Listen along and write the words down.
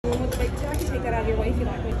take that out of your way if you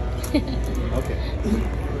like me. Okay.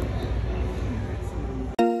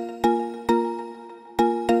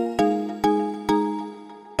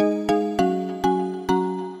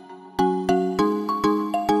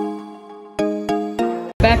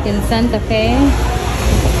 Back in Santa Fe.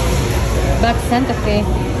 Back Santa Fe.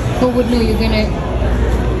 Who would know you're gonna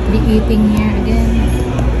be eating here again?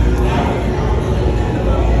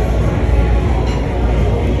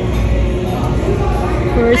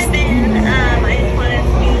 First, Hi Ben, I just wanted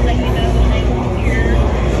to let you know that I'm here.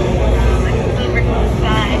 I'm super close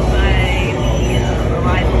by the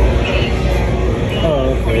arrival gate.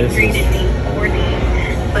 Oh, okay. This Greeted is... me 40,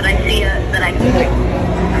 but I see that I can.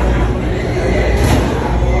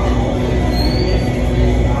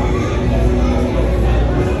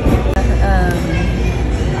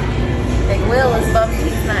 Big Will is bummed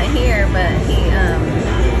he's not here, but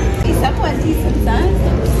he somewhat decent size.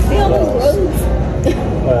 See all those roads?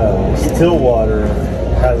 Stillwater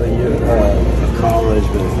has a college,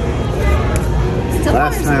 but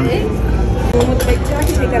last time. The one with the big toe, I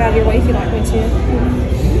can take that out of your way if you like me to.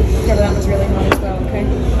 Yeah, but that was really hot as well, okay?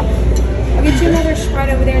 I'll get you another Sprite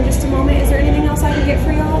over there in just a moment. Is there anything else I can get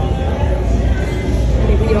for y'all?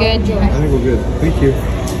 good. Enjoy. I think we're good. Thank you.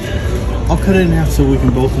 I'll cut it in half so we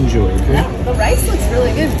can both enjoy it, okay? Yeah, the rice looks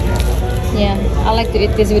really good. Yeah, I like to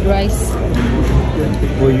eat this with rice.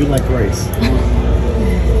 Well, you like rice.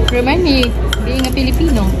 Remind me being a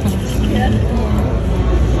Filipino.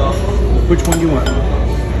 Which one do you want?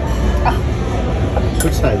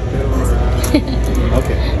 Which side?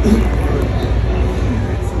 Okay.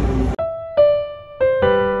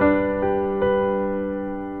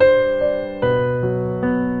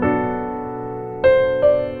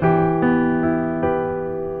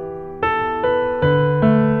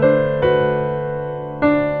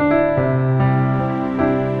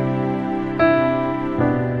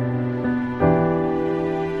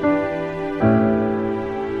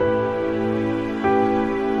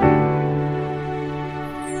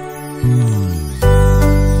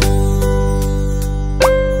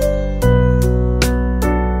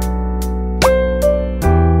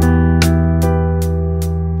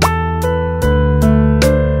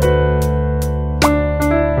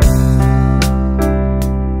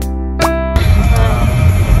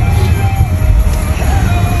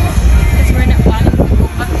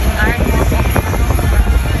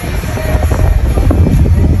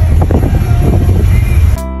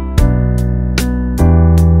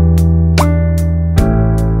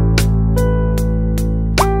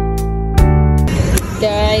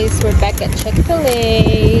 We're back at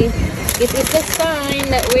Chick-fil-A. This is the sign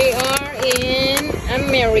that we are in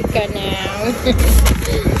America now.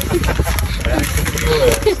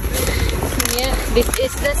 Yeah, this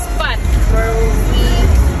is the spot where we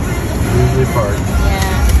usually park.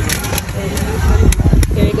 Yeah.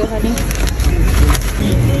 Here you go, honey.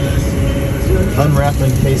 Unwrap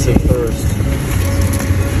in case of thirst.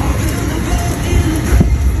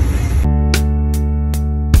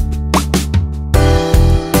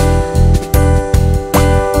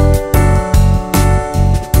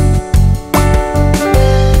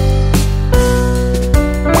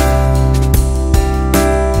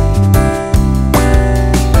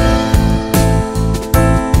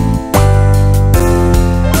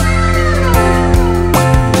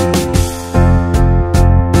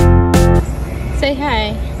 Say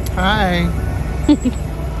hi. Hi.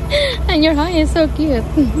 And your hi is so cute.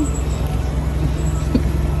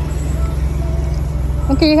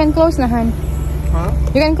 Okay, you can close na, Han. Huh?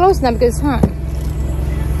 You can close now because it's hot.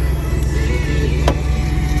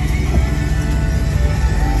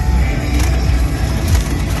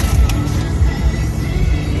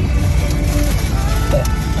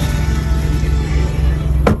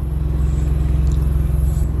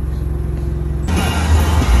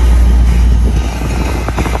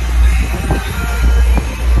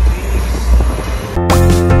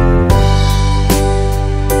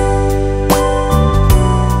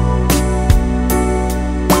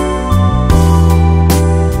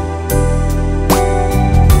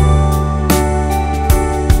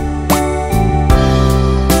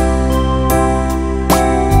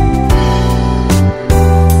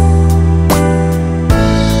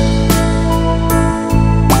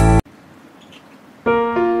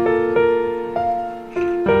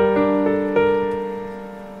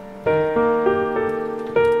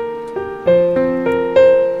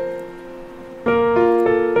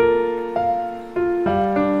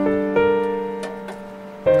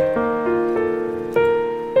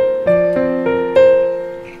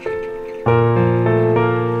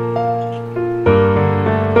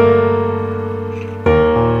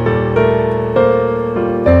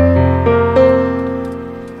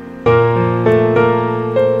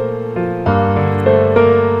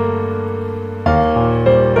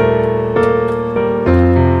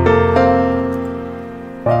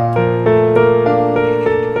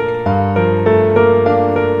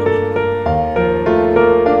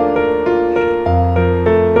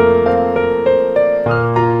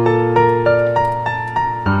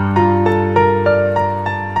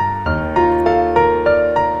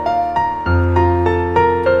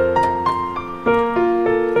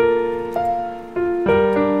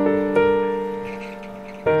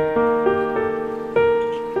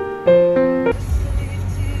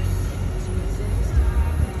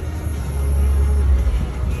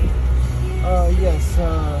 Yes.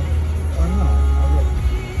 Or no.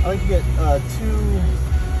 I'd like to get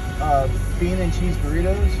 2 bean and cheese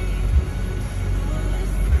burritos.